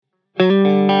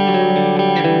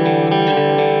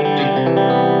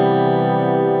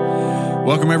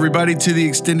Welcome, everybody, to the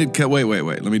extended cut. Wait.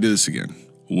 Let me do this again.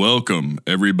 Welcome,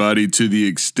 everybody, to the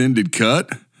extended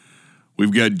cut.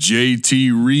 We've got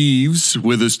JT Reeves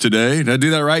with us today. Did I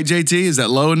do that right, JT? Is that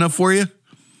low enough for you?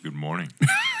 Good morning.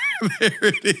 There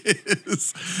it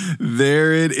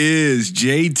is.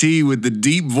 JT with the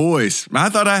deep voice. I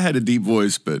thought I had a deep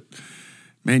voice, but,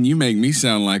 man, you make me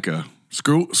sound like a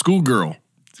schoolgirl.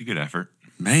 It's a good effort.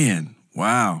 Man,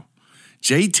 wow.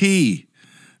 JT,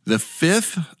 the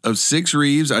fifth of six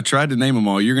Reeves. I tried to name them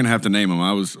all. You're going to have to name them.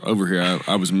 I was over here.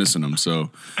 I was missing them. So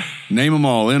name them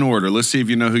all in order. Let's see if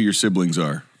you know who your siblings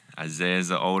are. Isaiah's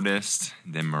the oldest,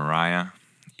 then Mariah,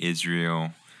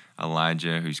 Israel,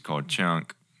 Elijah, who's called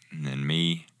Chunk, and then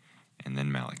me, and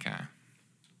then Malachi.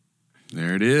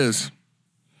 There it is.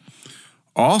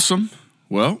 Awesome.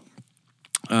 Well,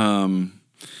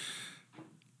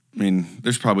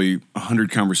 there's probably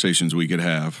 100 conversations we could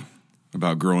have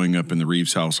about growing up in the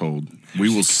Reeves household. We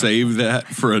will save that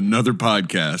for another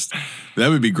podcast. That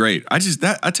would be great. I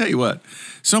tell you what,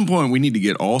 some point we need to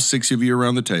get all six of you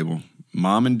around the table,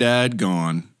 mom and dad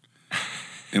gone,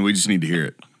 and we just need to hear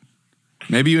it.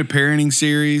 Maybe a parenting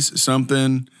series,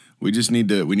 something. We need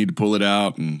to pull it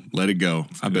out and let it go.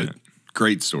 I bet.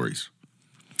 Great stories.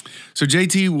 So,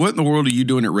 JT, what in the world are you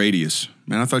doing at Radius?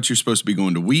 Man, I thought you were supposed to be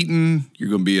going to Wheaton. You're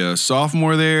going to be a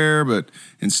sophomore there, but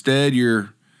instead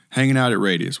you're hanging out at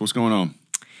Radius. What's going on?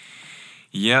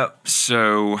 Yep.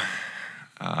 So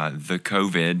the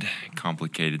COVID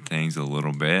complicated things a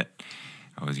little bit.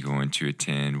 I was going to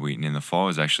attend Wheaton in the fall. I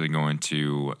was actually going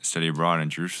to study abroad in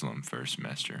Jerusalem for a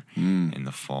semester in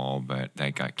the fall, but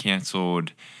that got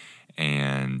canceled.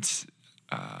 And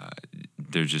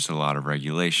there's just a lot of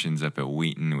regulations up at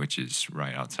Wheaton, which is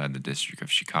right outside the District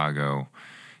of Chicago.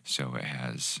 So it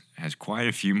has quite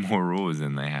a few more rules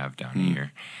than they have down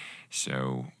here.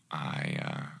 So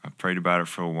I prayed about it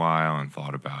for a while and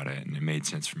thought about it, and it made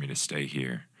sense for me to stay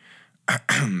here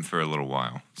for a little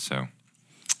while. So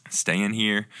staying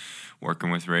here,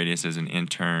 working with Radius as an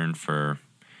intern for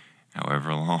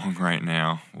however long right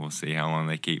now. We'll see how long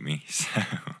they keep me. So.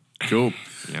 Cool.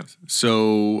 Yep.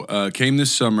 So came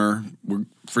this summer. We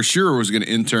for sure was going to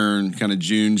intern kind of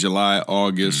June, July,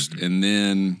 August, and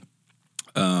then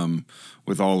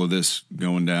with all of this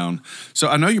going down. So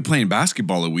I know you're playing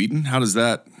basketball at Wheaton. How's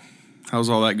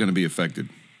all that going to be affected?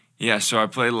 Yeah, so I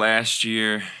played last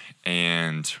year,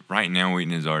 and right now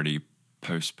Wheaton has already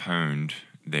postponed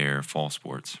their fall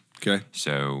sports. Okay.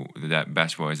 So that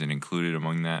basketball isn't included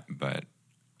among that, but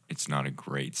it's not a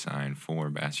great sign for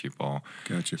basketball.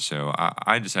 Gotcha. So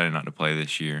I decided not to play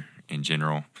this year in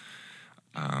general.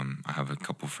 I have a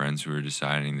couple friends who are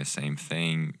deciding the same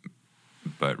thing,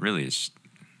 but really it's,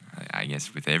 I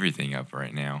guess with everything up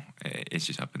right now, it's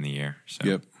just up in the air.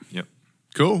 So, Yep.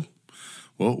 Cool.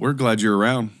 Well, we're glad you're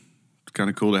around. It's kind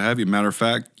of cool to have you. Matter of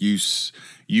fact, you've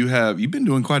been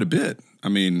doing quite a bit. I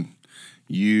mean,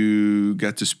 you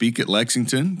got to speak at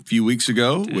Lexington a few weeks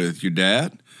ago with your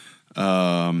dad.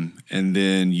 And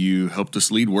then you helped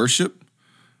us lead worship.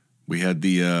 We had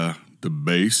the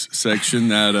bass section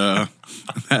that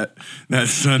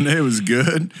Sunday. It was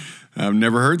good. I've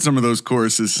never heard some of those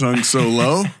choruses sung so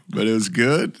low, but it was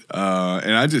good.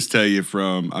 And I just tell you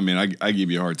I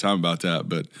give you a hard time about that,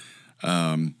 but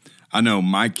I know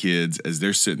my kids, as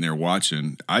they're sitting there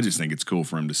watching, I just think it's cool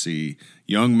for them to see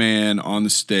young man on the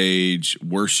stage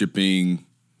worshiping,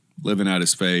 living out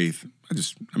his faith.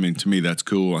 To me, that's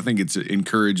cool. I think it's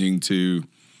encouraging to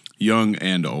young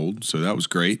and old, so that was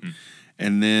great.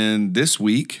 And then this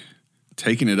week,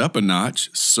 taking it up a notch,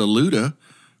 Saluda,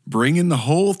 bringing the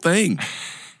whole thing,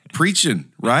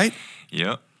 preaching, right?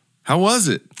 Yep. How was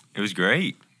it? It was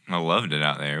great. I loved it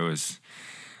out there. It was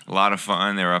a lot of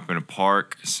fun. They were up in a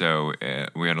park, so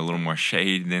we had a little more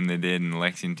shade than they did in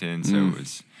Lexington, so it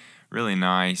was really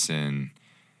nice, and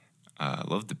I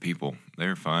loved the people. They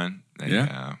were fun.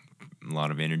 A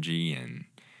lot of energy, and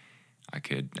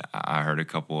I heard a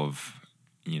couple of,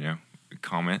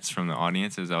 comments from the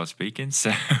audience as I was speaking.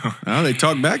 So they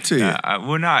talked back to you.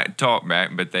 Well, not talk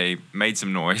back, but they made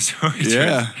some noise,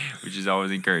 which is always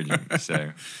encouraging.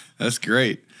 So that's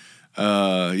great.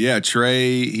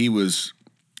 Trey, he was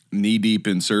knee deep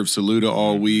in Serve Saluda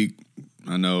all week.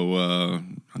 I know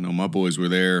my boys were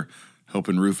there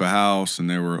helping roof a house, and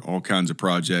there were all kinds of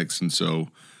projects, and so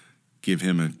give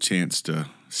him a chance to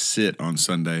sit on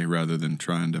Sunday rather than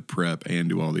trying to prep and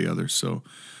do all the others. So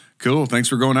cool. Thanks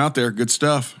for going out there. Good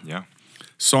stuff. Yeah.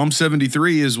 Psalm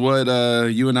 73 is what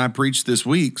you and I preached this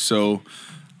week. So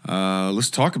let's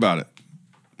talk about it.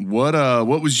 What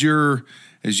was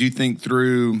as you think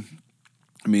through,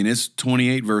 it's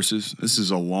 28 verses. This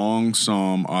is a long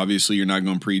psalm. Obviously, you're not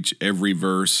going to preach every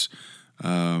verse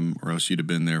or else you'd have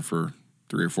been there for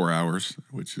 3 or 4 hours,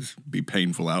 which is be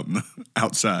painful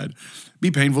outside,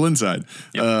 be painful inside.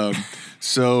 Yep.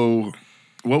 So,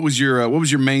 what was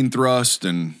your main thrust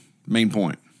and main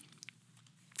point?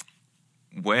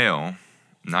 Well,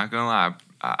 not gonna lie,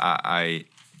 I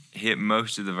hit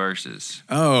most of the verses.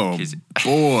 Oh,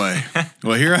 boy.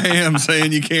 Well, here I am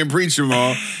saying you can't preach them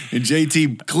all, and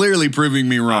JT clearly proving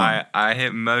me wrong. I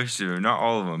hit most of them, not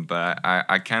all of them, but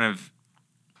I kind of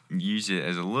use it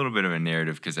as a little bit of a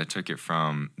narrative because I took it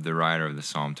from the writer of the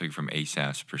psalm, took it from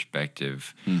Asaph's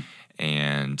perspective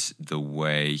and the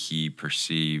way he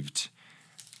perceived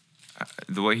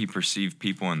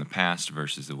people in the past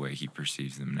versus the way he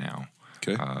perceives them now.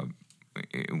 Okay.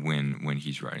 When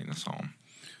he's writing the psalm.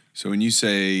 So when you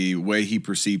say way he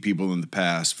perceived people in the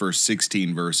past, first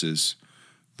 16 verses,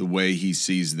 the way he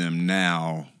sees them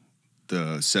now,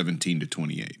 the 17 to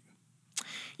 28.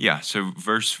 Yeah, so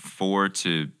verse 4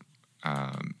 through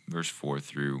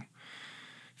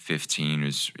 15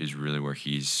 is really where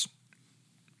he's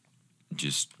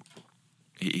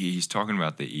talking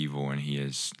about the evil, and he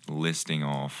is listing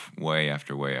off way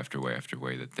after way after way after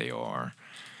way that they are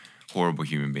horrible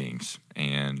human beings.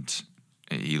 And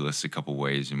he lists a couple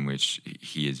ways in which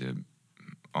he is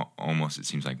almost, it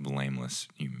seems like, blameless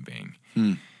human being.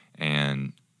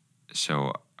 And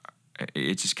so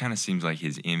it just kind of seems like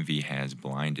his envy has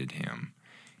blinded him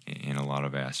in a lot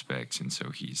of aspects. And so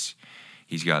he's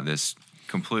got this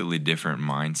completely different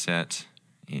mindset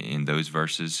in those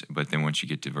verses. But then once you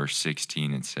get to verse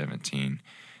 16 and 17,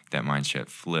 that mindset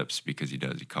flips because he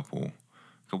does a couple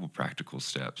practical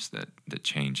steps that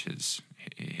change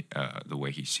the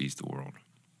way he sees the world.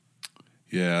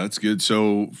 Yeah, that's good.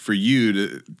 So for you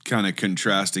to kind of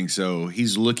contrasting, so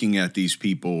he's looking at these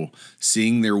people,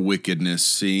 seeing their wickedness,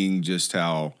 seeing just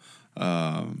how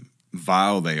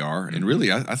vile they are. And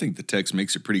really, I think the text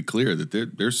makes it pretty clear that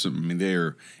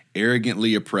they're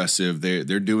arrogantly oppressive.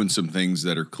 They're doing some things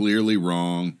that are clearly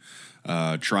wrong,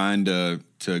 trying to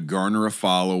garner a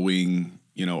following,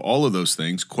 all of those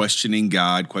things, questioning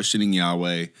God, questioning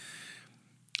Yahweh.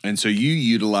 And so you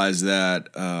utilize that,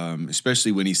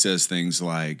 especially when he says things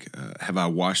like, have I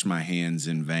washed my hands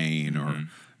in vain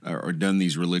or done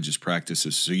these religious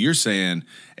practices? So you're saying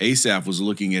Asaph was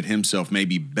looking at himself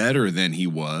maybe better than he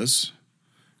was,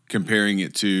 comparing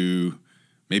it to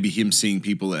maybe him seeing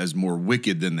people as more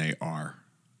wicked than they are.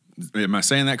 Am I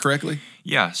saying that correctly?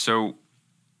 Yeah, so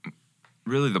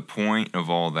really the point of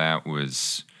all that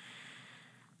was,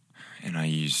 and I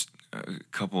used a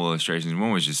couple illustrations.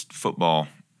 One was just football.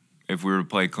 If we were to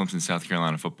play Clemson, South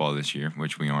Carolina football this year,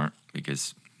 which we aren't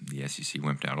because the SEC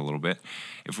wimped out a little bit.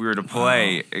 If we were to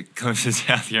play Clemson,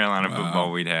 South Carolina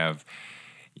football, we'd have,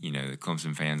 the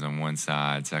Clemson fans on one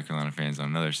side, South Carolina fans on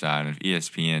another side. And if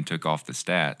ESPN took off the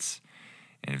stats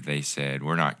and if they said,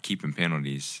 we're not keeping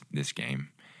penalties this game,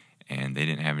 and they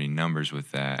didn't have any numbers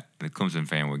with that, the Clemson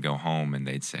fan would go home and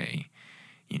they'd say,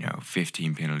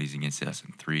 15 penalties against us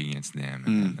and 3 against them.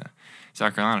 And then the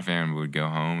South Carolina fan would go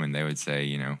home and they would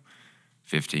say,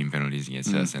 15 penalties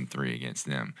against us and 3 against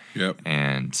them. Yep.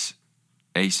 And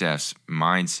Asaph's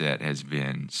mindset has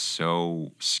been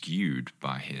so skewed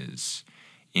by his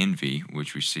envy,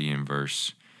 which we see in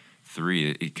verse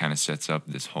 3. It kind of sets up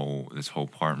this whole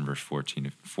part in verse 4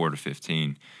 to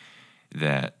 15,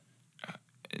 that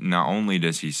not only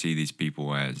does he see these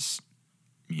people as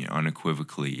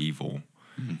unequivocally evil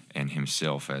and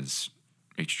himself as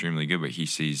extremely good, but he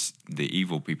sees the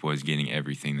evil people as getting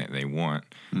everything that they want.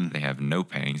 They have no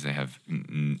pangs, they have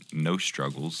no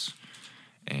struggles,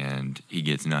 and he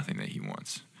gets nothing that he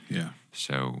wants. Yeah.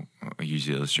 So I use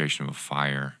the illustration of a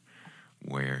fire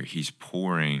where he's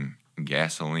pouring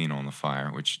gasoline on the fire,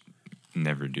 which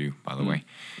never do, by the way.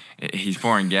 He's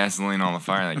pouring gasoline on the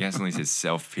fire. That gasoline says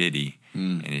self-pity,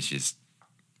 and it's just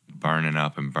burning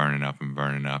up and burning up and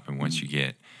burning up. And once you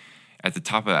get at the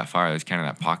top of that fire, there's kind of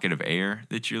that pocket of air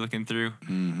that you're looking through,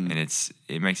 and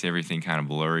it makes everything kind of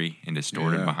blurry and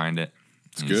distorted behind it.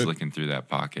 And he's looking through that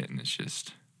pocket, and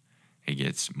it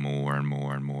gets more and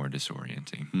more and more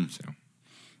disorienting. So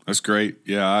that's great.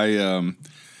 Yeah,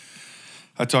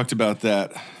 I talked about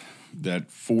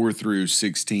that 4 through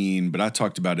 16, but I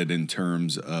talked about it in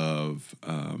terms of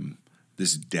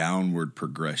this downward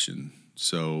progression.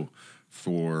 So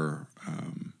for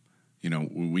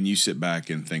when you sit back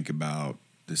and think about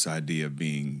this idea of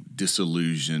being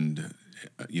disillusioned,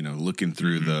 looking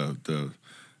through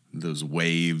those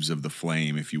waves of the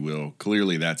flame, if you will,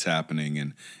 clearly that's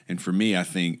happening. And for me, I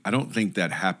don't think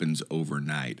that happens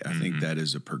overnight. I think that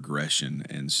is a progression.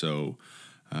 And so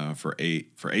for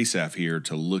Asaph here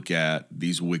to look at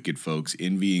these wicked folks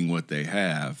envying what they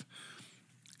have,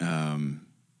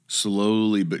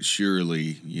 slowly but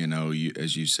surely,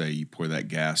 as you say, you pour that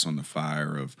gas on the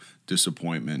fire of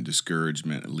disappointment,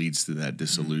 discouragement. It leads to that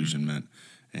disillusionment,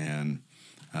 and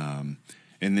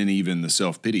then even the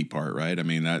self-pity part, right? I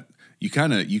mean, that you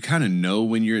kind of know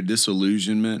when you're at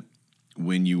disillusionment,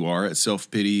 when you are at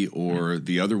self-pity, or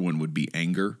the other one would be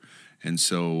anger. And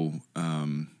so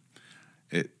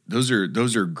those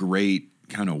are great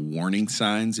kind of warning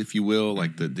signs, if you will.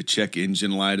 Like the check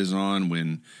engine light is on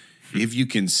when, if you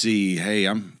can see, hey,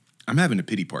 I'm having a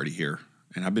pity party here,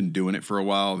 and I've been doing it for a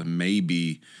while, then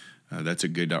maybe that's a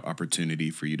good opportunity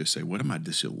for you to say, what am I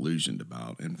disillusioned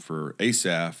about? And for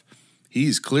Asaph,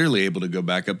 he's clearly able to go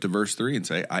back up to verse 3 and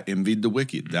say, I envied the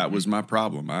wicked. That was my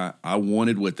problem. I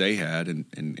wanted what they had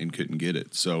and couldn't get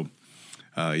it. So,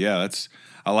 I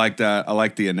like that. I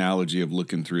like the analogy of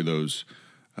looking through those,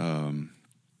 the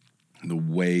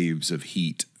waves of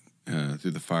heat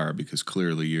through the fire, because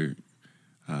clearly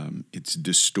it's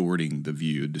distorting the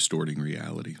view, distorting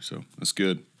reality. So that's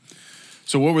good.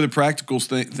 So what were the practical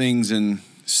things in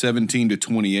 17 to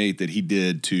 28 that he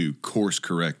did to course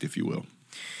correct, if you will?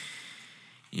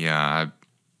 Yeah,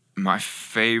 my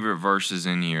favorite verses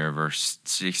in here, verse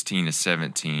 16 to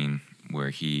 17, where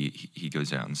he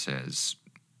goes out and says,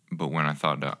 "But when I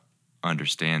thought to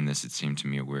understand this, it seemed to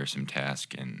me a wearisome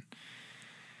task," and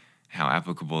how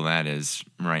applicable that is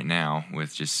right now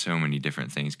with just so many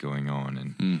different things going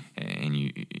on, and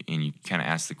you kind of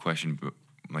ask the question, but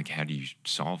like, how do you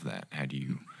solve that? How do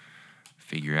you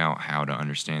figure out how to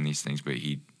understand these things? But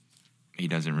he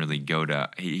doesn't really go to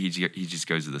he just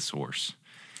goes to the source.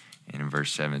 And in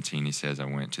verse 17, he says, "I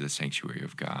went to the sanctuary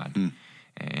of God."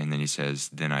 And then he says,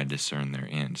 "Then I discern their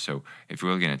end." So if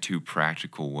we're looking at two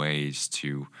practical ways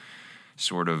to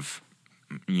sort of,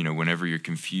 whenever you're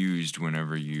confused,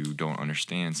 whenever you don't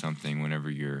understand something, whenever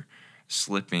you're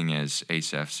slipping, as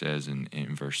Asaph says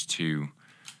in verse 2,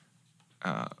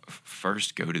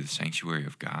 first go to the sanctuary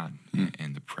of God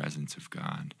and the presence of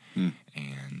God,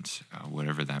 and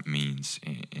whatever that means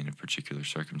in a particular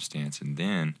circumstance. And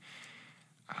then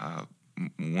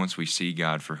once we see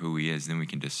God for who he is, then we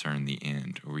can discern the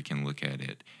end, or we can look at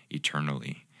it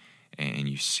eternally, and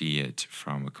you see it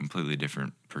from a completely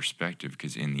different perspective,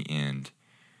 because in the end,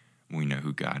 we know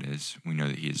who God is. We know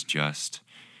that he is just,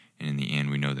 and in the end,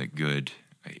 we know that good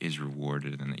is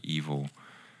rewarded and that evil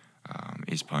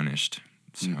is punished.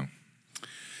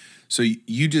 So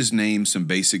you just named some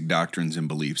basic doctrines and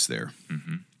beliefs there.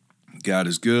 God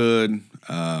is good.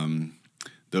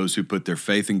 Those who put their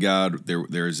faith in God,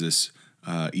 there is this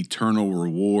eternal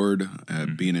reward,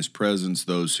 be in his presence.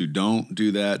 Those who don't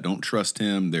do that, don't trust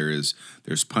him, there's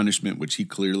punishment, which he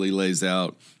clearly lays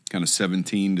out, kind of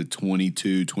 17 to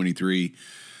 22, 23.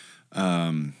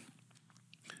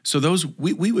 So those,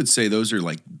 we would say those are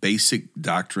like basic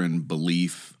doctrine,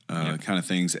 belief kind of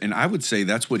things. And I would say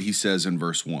that's what he says in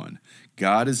verse 1.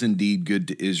 God is indeed good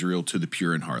to Israel, to the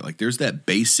pure in heart. Like, there's that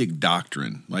basic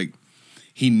doctrine. Like,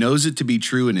 he knows it to be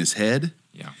true in his head.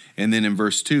 Yeah. And then in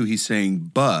verse 2, he's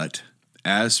saying, "But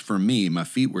as for me, my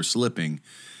feet were slipping."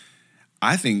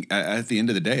 I think at the end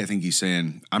of the day, I think he's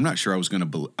saying, I'm not sure I was going to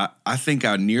believe. I think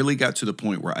I nearly got to the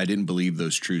point where I didn't believe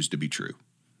those truths to be true.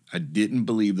 I didn't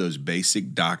believe those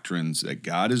basic doctrines that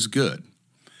God is good.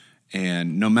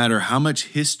 And no matter how much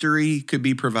history could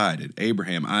be provided,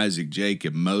 Abraham, Isaac,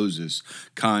 Jacob, Moses,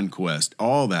 conquest,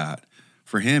 all that,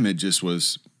 for him, it just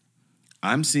was,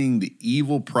 I'm seeing the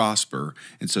evil prosper,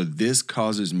 and so this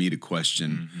causes me to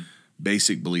question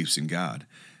basic beliefs in God.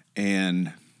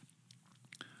 And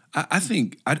I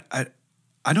think, I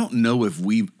don't know if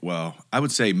I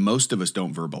would say most of us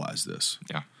don't verbalize this.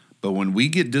 Yeah. But when we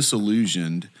get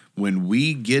disillusioned, when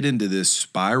we get into this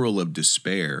spiral of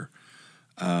despair,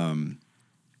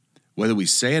 whether we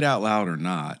say it out loud or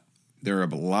not, there are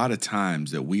a lot of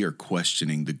times that we are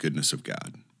questioning the goodness of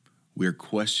God. We are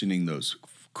questioning those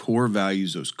core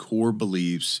values, those core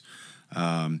beliefs,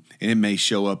 and it may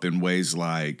show up in ways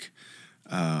like,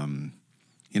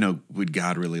 would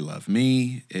God really love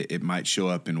me? It might show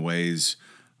up in ways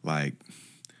like,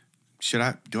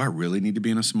 do I really need to be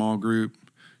in a small group?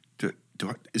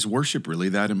 Is worship really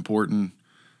that important?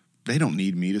 They don't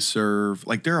need me to serve.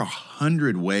 Like, there are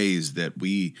 100 ways that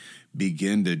we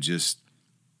begin to just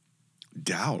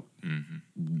doubt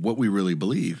what we really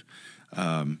believe.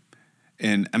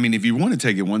 And I mean, if you want to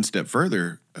take it one step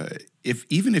further,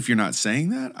 even if you're not saying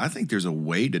that, I think there's a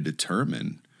way to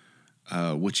determine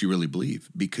what you really believe,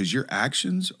 because your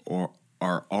actions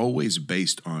are always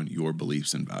based on your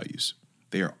beliefs and values.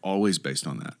 They are always based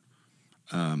on that.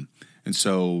 And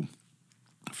so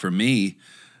for me,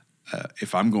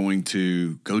 if I'm going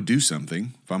to go do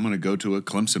something, if I'm going to go to a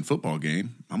Clemson football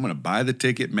game, I'm going to buy the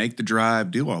ticket, make the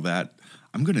drive, do all that.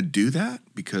 I'm going to do that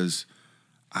because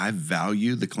I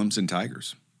value the Clemson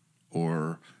Tigers,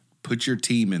 or put your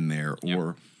team in there,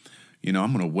 or, I'm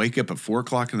going to wake up at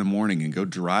 4:00 in the morning and go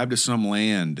drive to some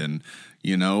land and,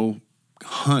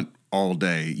 hunt all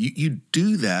day. You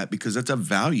do that because that's a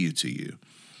value to you.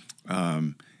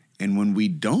 And when we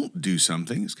don't do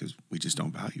something, it's because we just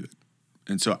don't value it.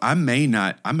 And so I may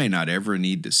not ever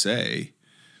need to say,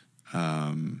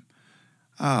 I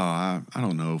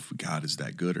don't know if God is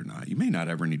that good or not. You may not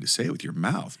ever need to say it with your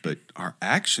mouth, but our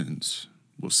actions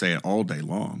will say it all day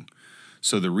long.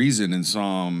 So the reason in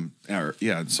Psalm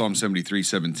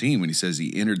 73:17, when he says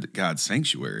he entered God's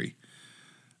sanctuary,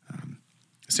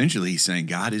 essentially he's saying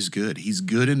God is good. He's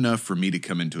good enough for me to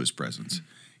come into his presence. Mm-hmm.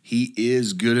 He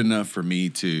is good enough for me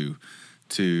to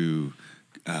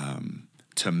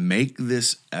make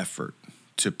this effort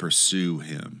to pursue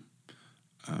him,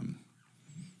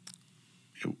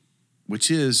 which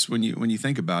is, when you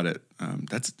think about it,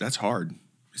 that's hard,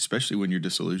 especially when you're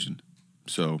disillusioned.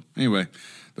 So anyway,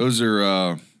 those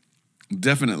are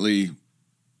definitely,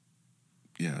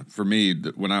 for me,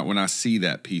 when I see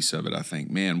that piece of it, I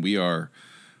think, man, we are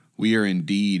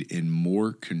indeed in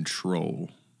more control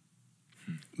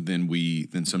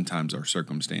than sometimes our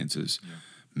circumstances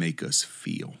make us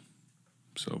feel.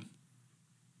 So,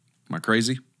 am I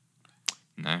crazy?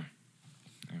 No.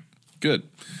 Good.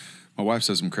 My wife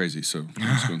says I'm crazy, so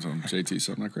I'm just going to tell JT,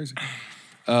 so I'm not crazy.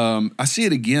 I see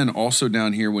it again also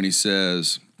down here when he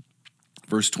says,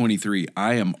 verse 23,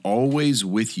 I am always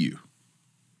with you.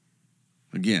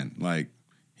 Again, like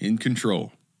in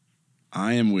control.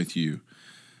 I am with you.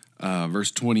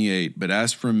 Verse 28, but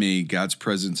as for me, God's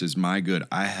presence is my good.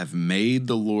 I have made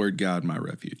the Lord God my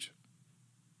refuge.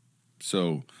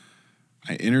 So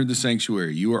I entered the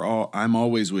sanctuary. I'm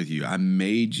always with you. I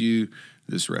made you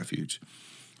this refuge.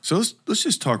 So let's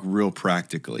just talk real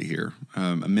practically here.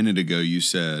 A minute ago, you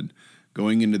said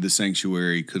going into the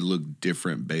sanctuary could look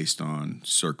different based on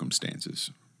circumstances.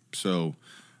 So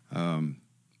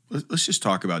let's just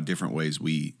talk about different ways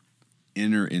we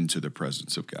enter into the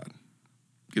presence of God.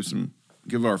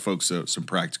 Give our folks some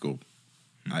practical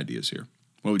ideas here.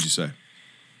 What would you say?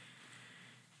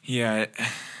 Yeah,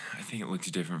 I think it looks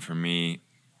different for me.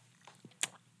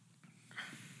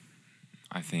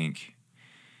 I think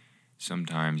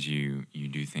sometimes you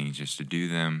do things just to do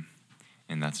them,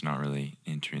 and that's not really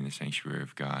entering the sanctuary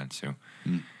of God. So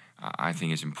I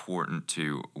think it's important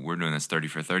we're doing this 30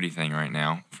 for 30 thing right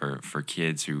now for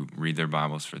kids who read their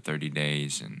Bibles for 30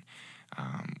 days, and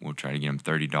we'll try to get them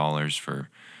 $30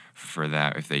 for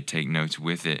that if they take notes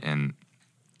with it. And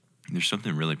there's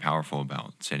something really powerful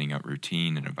about setting up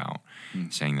routine and about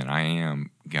saying that I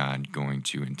am, God, going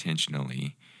to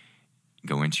intentionally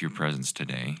go into your presence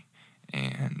today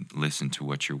and listen to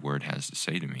what your word has to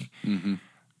say to me. Mm-hmm.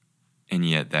 And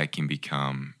yet that can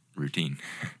become routine.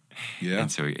 Yeah.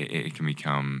 And so it can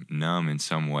become numb in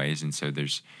some ways. And so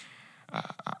there's,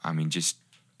 just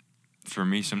for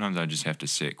me, sometimes I just have to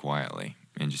sit quietly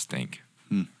and just think.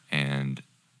 And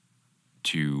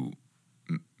to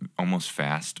almost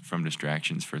fast from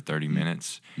distractions for 30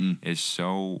 minutes is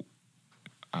so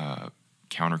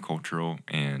countercultural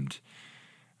and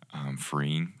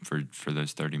freeing for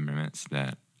those 30 minutes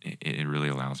that it really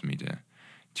allows me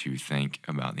to think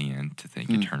about the end, to think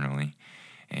eternally,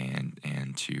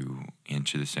 and to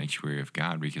enter the sanctuary of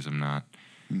God, because I'm not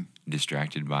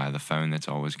distracted by the phone that's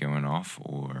always going off,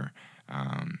 or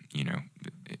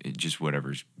just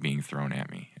whatever's being thrown at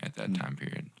me at that time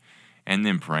period. And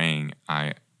then praying,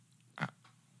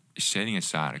 setting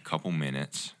aside a couple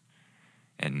minutes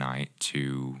at night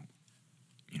to,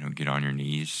 get on your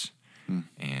knees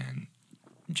and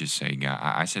just say, God,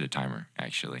 I set a timer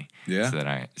actually, so that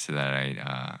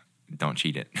I don't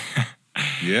cheat it.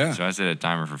 Yeah. So I set a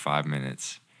timer for 5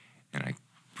 minutes, and I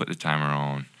put the timer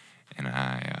on, and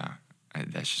I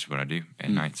that's just what I do at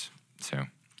nights. So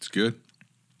it's good.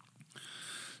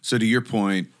 So to your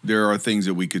point, there are things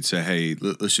that we could say, hey,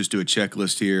 let's just do a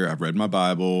checklist here. I've read my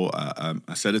Bible.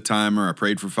 I set a timer. I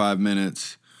prayed for 5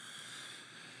 minutes.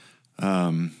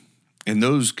 And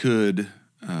those could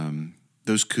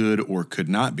or could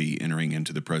not be entering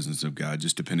into the presence of God,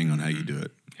 just depending on how you do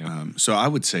it. Yep. So I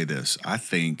would say this. I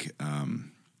think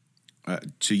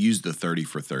to use the 30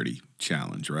 for 30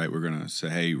 challenge, right? We're going to say,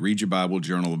 hey, read your Bible,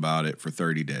 journal about it for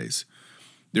 30 days.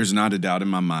 There's not a doubt in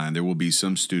my mind there will be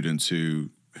some students who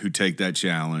take that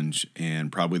challenge,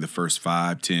 and probably the first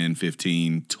 5, 10,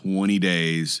 15, 20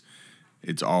 days,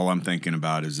 it's all I'm thinking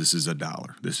about is this is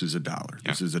 $1. This is $1.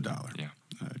 Yeah. This is $1. Yeah.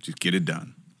 Just get it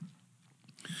done.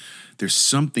 There's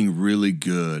something really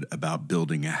good about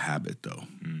building a habit, though.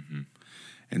 Mm-hmm.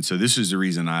 And so this is the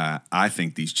reason I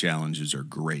think these challenges are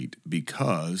great,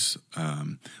 because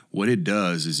what it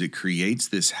does is it creates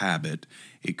this habit.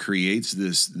 It creates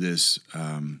this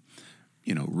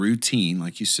routine,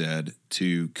 like you said,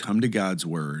 to come to God's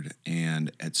word.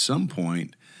 And at some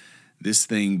point, this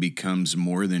thing becomes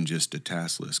more than just a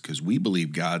task list, because we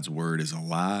believe God's word is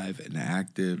alive and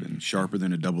active and sharper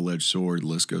than a double-edged sword. The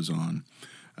list goes on.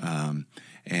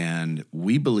 And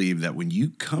we believe that when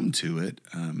you come to it,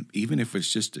 even if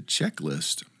it's just a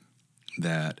checklist,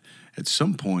 that at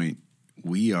some point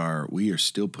we are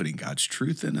still putting God's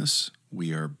truth in us.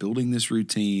 We are building this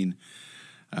routine.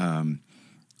 I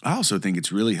also think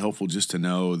it's really helpful just to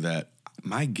know that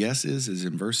my guess is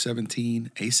in verse 17,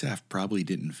 Asaph probably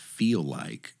didn't feel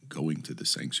like going to the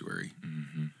sanctuary.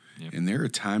 Mm-hmm. Yep. And there are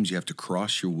times you have to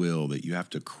cross your will, that you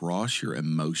have to cross your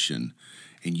emotion,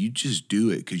 and you just do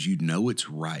it because you know it's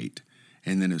right.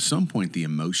 And then at some point, the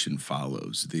emotion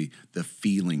follows, the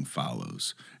feeling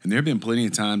follows. And there have been plenty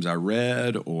of times I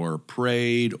read or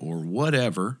prayed or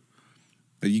whatever,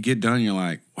 that you get done, you're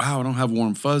like, wow, I don't have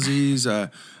warm fuzzies. I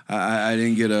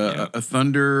didn't get a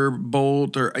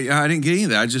thunderbolt, or I didn't get any of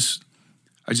that.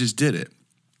 I just did it.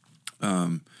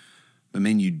 But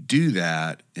man, you do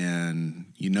that, and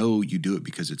you know you do it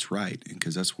because it's right, and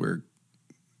because that's where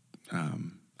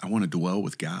I want to dwell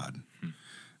with God.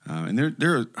 And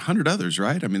there are 100 others,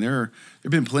 right? I mean, there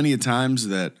have been plenty of times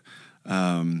that,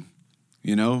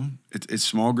 it's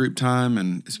small group time,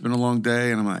 and it's been a long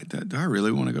day, and I'm like, do I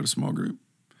really want to go to small group?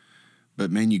 But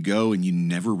man, you go and you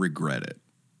never regret it.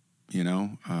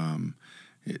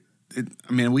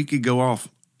 We could go off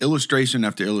illustration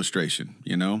after illustration.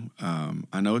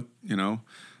 I know,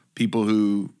 people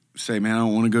who say, man, I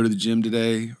don't want to go to the gym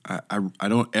today. I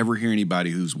don't ever hear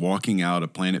anybody who's walking out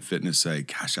of Planet Fitness say,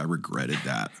 gosh, I regretted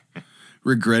that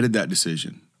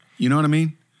decision. You know what I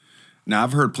mean? Now,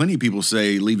 I've heard plenty of people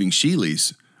say, leaving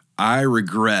Sheely's, I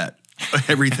regret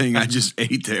everything I just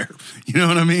ate there. You know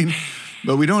what I mean?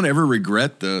 But we don't ever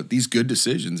regret these good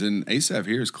decisions. And Asaph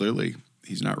here is clearly,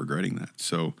 he's not regretting that.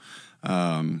 So,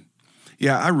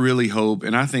 I really hope,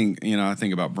 and I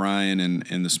think about Brian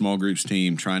and the small groups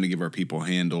team trying to give our people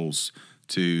handles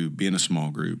to be in a small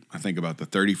group. I think about the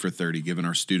 30 for 30, giving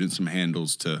our students some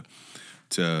handles to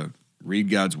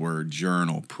read God's word,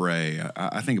 journal, pray.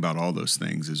 I think about all those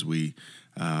things as we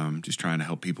just trying to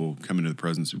help people come into the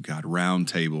presence of God. Round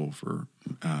table for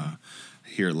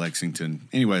here at Lexington.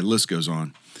 Anyway, the list goes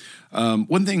on.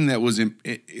 One thing that was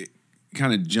it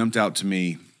kind of jumped out to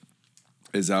me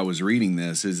as I was reading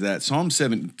this is that Psalm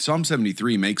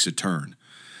 73 makes a turn,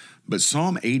 but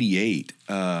Psalm 88,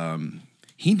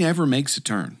 he never makes a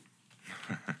turn.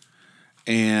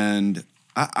 And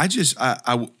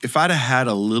I if I'd have had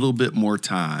a little bit more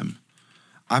time,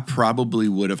 I probably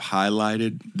would have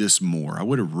highlighted this more. I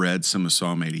would have read some of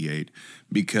Psalm 88,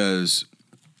 because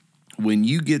when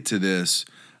you get to this,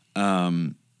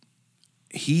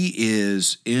 he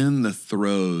is in the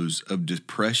throes of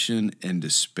depression and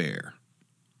despair.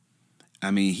 I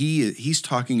mean, he's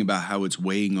talking about how it's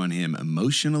weighing on him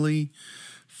emotionally,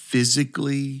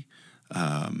 physically,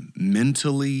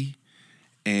 mentally.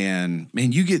 And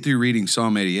man, you get through reading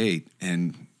Psalm 88,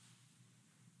 and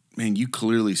man, you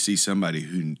clearly see somebody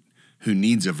who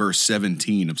needs a verse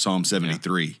 17 of Psalm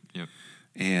 73. Yep.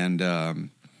 And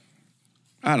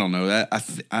I don't know, that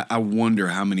I wonder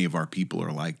how many of our people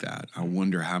are like that. I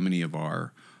wonder how many of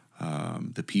our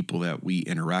the people that we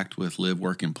interact with, live,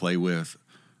 work, and play with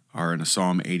are in a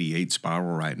Psalm 88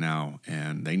 spiral right now,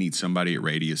 and they need somebody at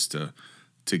Radius to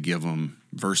give them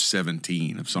verse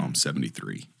 17 of Psalm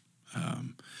 73.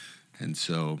 And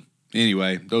so,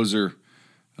 anyway, those are,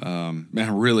 man,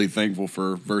 I'm really thankful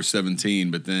for verse 17,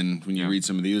 but then when you read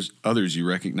some of these others, you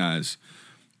recognize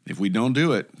if we don't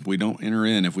do it, if we don't enter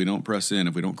in, if we don't press in,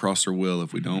 if we don't cross our will,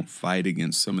 if we don't fight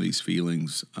against some of these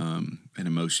feelings and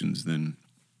emotions, then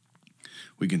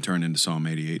we can turn into Psalm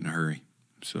 88 in a hurry.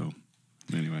 So,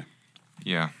 anyway.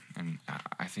 Yeah, and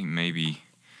I think maybe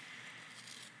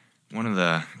one of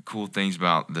the cool things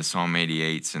about the Psalm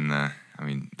 88s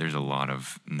there's a lot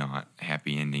of not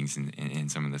happy endings in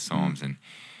some of the Psalms, and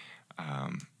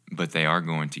but they are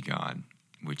going to God,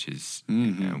 which is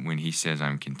when he says,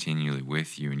 I'm continually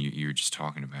with you, and you're just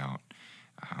talking about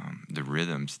the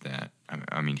rhythms that,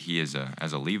 he as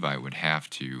a Levite would have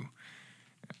to,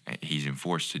 he's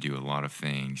enforced to do a lot of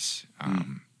things,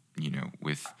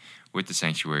 with the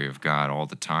sanctuary of God all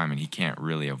the time, and he can't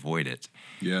really avoid it.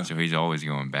 Yeah. So he's always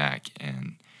going back,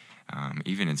 and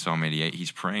even in Psalm 88,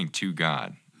 he's praying to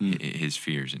God his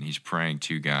fears, and he's praying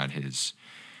to God he's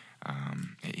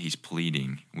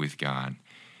pleading with God.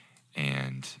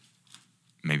 and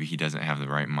maybe he doesn't have the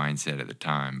right mindset at the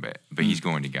time, but he's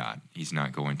going to God. He's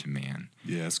not going to man.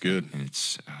 Yeah, that's good. And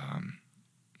it's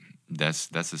that's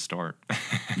the start.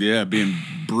 Yeah, being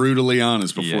brutally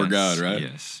honest before God, right?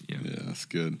 Yes. Yep. Yeah, that's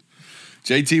good.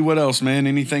 JT, what else, man?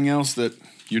 Anything else that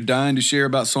you're dying to share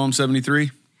about Psalm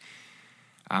 73?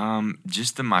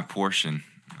 Just the my portion.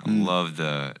 I love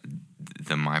the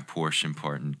my portion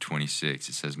part in 26.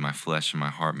 It says, "My flesh and my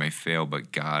heart may fail,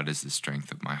 but God is the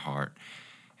strength of my heart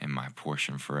and my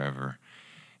portion forever."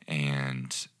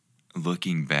 And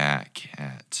looking back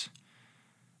at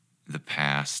the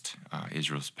past,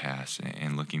 Israel's past,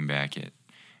 and looking back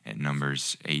at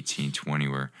Numbers 18:20,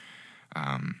 where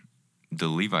the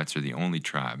Levites are the only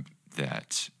tribe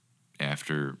that,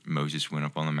 after Moses went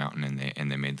up on the mountain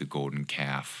and they made the golden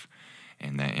calf,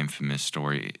 and that infamous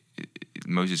story,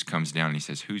 Moses comes down and he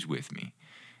says, "Who's with me?"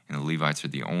 And the Levites are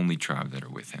the only tribe that are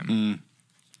with him.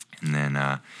 And then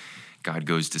God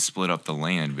goes to split up the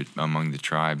land among the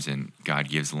tribes, and God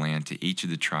gives land to each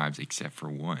of the tribes except for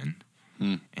one,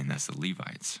 and that's the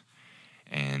Levites.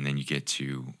 And then you get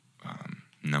to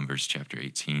Numbers chapter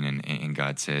 18, and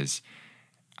God says,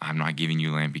 "I'm not giving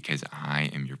you land because I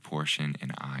am your portion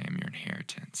and I am your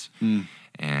inheritance."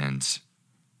 And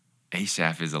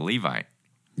Asaph is a Levite.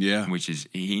 Yeah. Which is,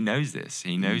 he knows this.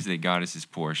 He knows that God is his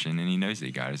portion, and he knows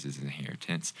that God is his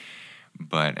inheritance.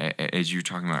 But as you were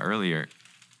talking about earlier,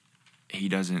 he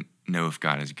doesn't know if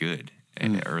God is good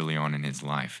early on in his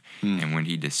life. And when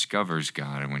he discovers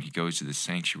God, and when he goes to the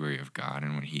sanctuary of God,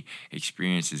 and when he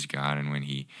experiences God, and when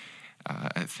he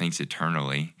thinks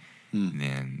eternally,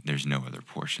 then there's no other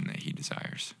portion that he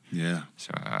desires. Yeah.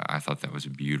 So I thought that was a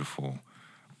beautiful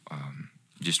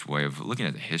just way of looking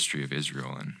at the history of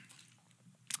Israel. And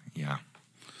yeah,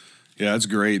 that's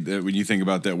great that when you think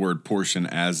about that word portion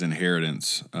as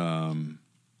inheritance.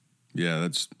 Yeah,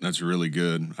 that's really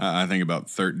good. I think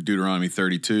about Deuteronomy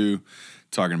 32,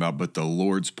 talking about, but the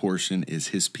Lord's portion is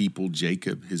his people,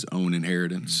 Jacob, his own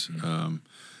inheritance.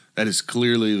 That is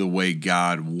clearly the way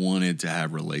God wanted to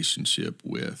have relationship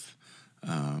with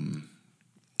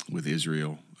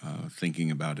Israel,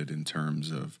 thinking about it in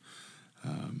terms of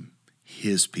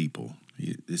his people.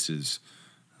 This is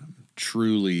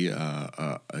truly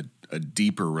a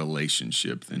deeper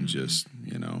relationship than just,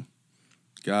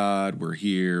 God, we're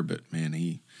here, but man,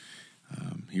 he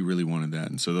really wanted that.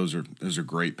 And so those are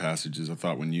great passages. I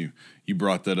thought when you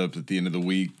brought that up at the end of the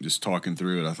week, just talking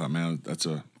through it, I thought, man, that's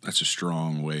a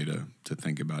strong way to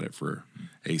think about it for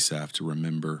Asaph to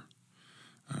remember.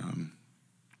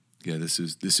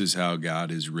 This is how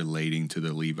God is relating to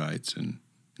the Levites, and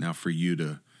now for you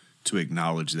to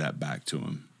acknowledge that back to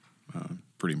him,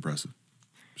 pretty impressive.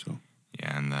 So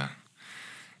yeah, and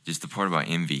just the part about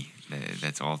envy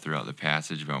that's all throughout the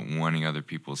passage about wanting other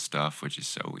people's stuff, which is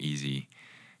so easy.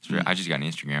 I just got an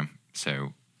Instagram,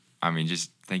 so I mean,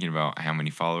 just thinking about how many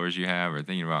followers you have, or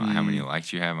thinking about how many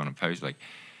likes you have on a post, like,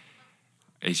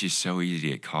 it's just so easy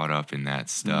to get caught up in that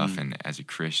stuff. And as a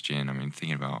Christian, I mean,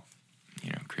 thinking about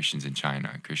Christians in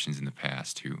China, Christians in the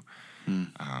past who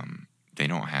they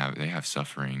have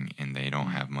suffering, and they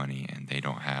don't have money, and they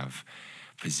don't have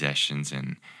possessions,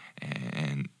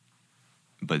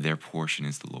 but their portion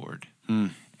is the Lord.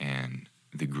 And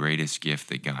the greatest gift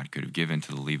that God could have given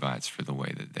to the Levites for the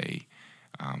way that they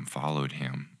followed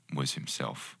him was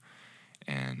himself.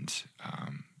 And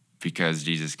because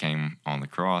Jesus came on the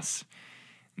cross,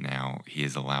 now he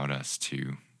has allowed us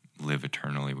to live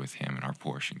eternally with him, and our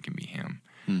portion can be him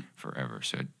forever.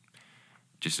 So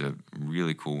just a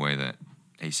really cool way that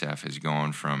Asaph has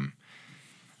gone from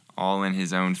all in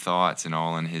his own thoughts and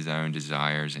all in his own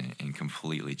desires, and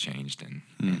completely changed, and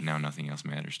now nothing else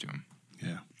matters to him.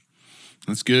 Yeah.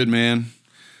 That's good, man.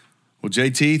 Well,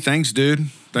 JT, thanks, dude.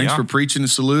 Thanks for preaching to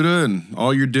Saluda and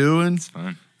all you're doing. It's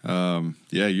fun.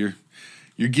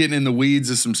 You're getting in the weeds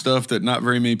of some stuff that not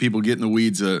very many people get in the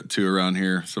weeds to around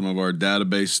here. Some of our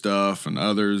database stuff and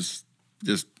others.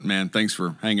 Just, man, thanks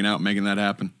for hanging out and making that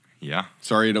happen. Yeah.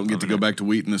 Sorry you don't get to go back to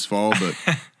Wheaton this fall, but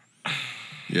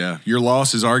yeah, your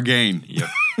loss is our gain. Yep.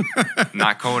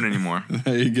 Not cold anymore.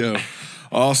 There you go.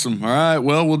 Awesome. All right.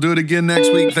 Well, we'll do it again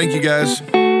next week. Thank you, guys.